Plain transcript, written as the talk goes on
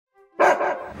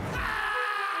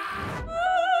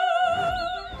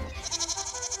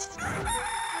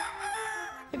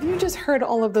just heard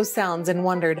all of those sounds and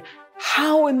wondered,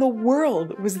 how in the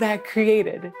world was that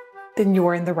created? Then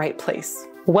you're in the right place.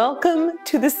 Welcome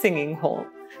to the Singing Hole.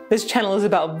 This channel is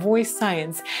about voice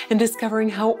science and discovering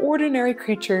how ordinary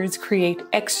creatures create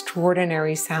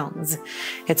extraordinary sounds.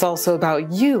 It's also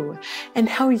about you and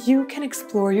how you can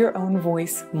explore your own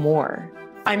voice more.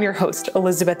 I'm your host,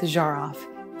 Elizabeth Zharoff.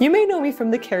 You may know me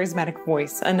from the Charismatic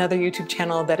Voice, another YouTube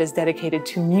channel that is dedicated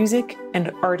to music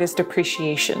and artist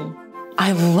appreciation.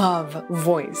 I love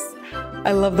voice.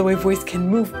 I love the way voice can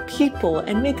move people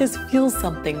and make us feel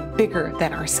something bigger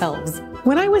than ourselves.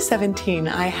 When I was 17,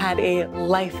 I had a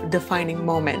life-defining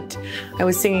moment. I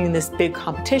was singing in this big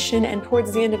competition, and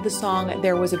towards the end of the song,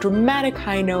 there was a dramatic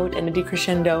high note and a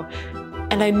decrescendo,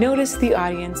 and I noticed the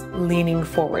audience leaning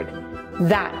forward.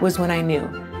 That was when I knew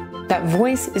that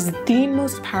voice is the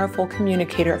most powerful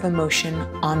communicator of emotion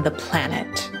on the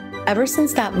planet. Ever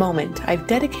since that moment, I've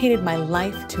dedicated my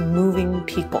life to moving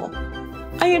people.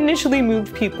 I initially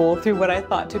moved people through what I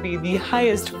thought to be the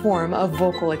highest form of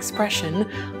vocal expression,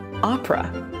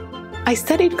 opera. I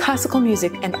studied classical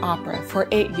music and opera for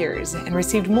 8 years and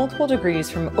received multiple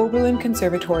degrees from Oberlin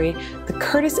Conservatory, the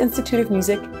Curtis Institute of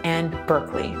Music, and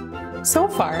Berkeley. So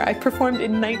far, I've performed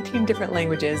in 19 different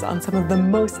languages on some of the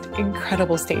most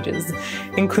incredible stages,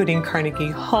 including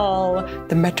Carnegie Hall,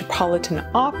 the Metropolitan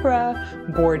Opera,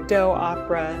 Bordeaux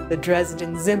Opera, the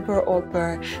Dresden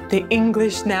Zimperoper, the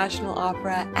English National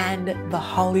Opera, and the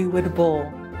Hollywood Bowl,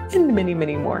 and many,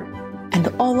 many more. And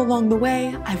all along the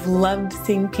way, I've loved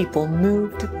seeing people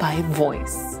moved by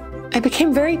voice. I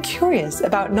became very curious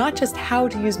about not just how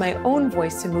to use my own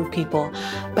voice to move people,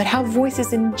 but how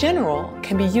voices in general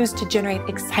can be used to generate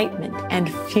excitement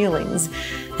and feelings.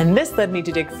 And this led me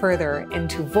to dig further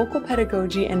into vocal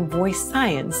pedagogy and voice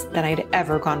science than I'd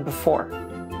ever gone before.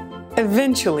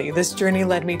 Eventually, this journey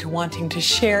led me to wanting to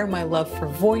share my love for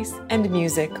voice and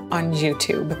music on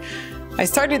YouTube. I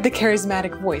started the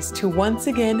Charismatic Voice to once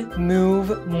again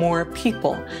move more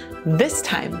people, this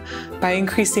time by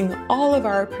increasing all of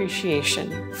our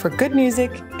appreciation for good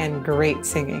music and great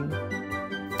singing.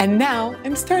 And now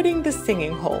I'm starting the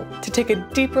Singing Hole to take a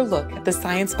deeper look at the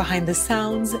science behind the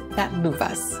sounds that move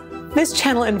us. This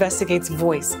channel investigates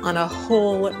voice on a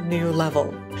whole new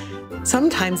level.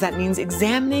 Sometimes that means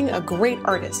examining a great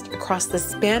artist across the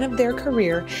span of their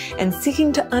career and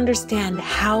seeking to understand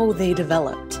how they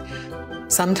developed.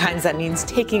 Sometimes that means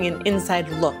taking an inside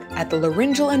look at the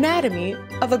laryngeal anatomy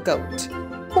of a goat,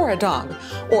 or a dog,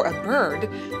 or a bird,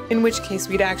 in which case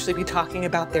we'd actually be talking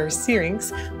about their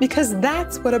syrinx, because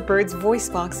that's what a bird's voice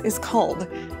box is called.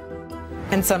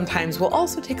 And sometimes we'll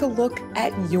also take a look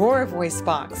at your voice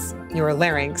box, your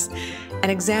larynx, and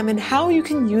examine how you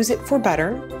can use it for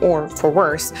better, or for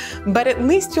worse, but at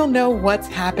least you'll know what's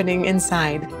happening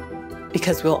inside,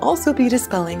 because we'll also be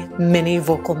dispelling many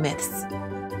vocal myths.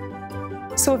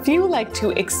 So if you like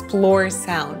to explore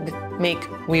sound, make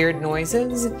weird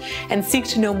noises, and seek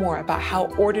to know more about how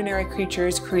ordinary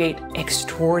creatures create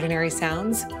extraordinary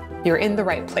sounds, you're in the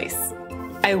right place.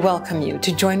 I welcome you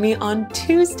to join me on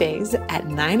Tuesdays at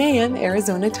 9 a.m.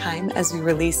 Arizona time as we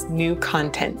release new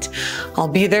content. I'll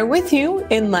be there with you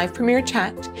in live premiere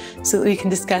chat so that we can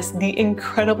discuss the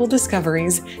incredible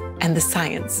discoveries and the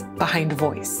science behind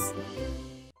voice.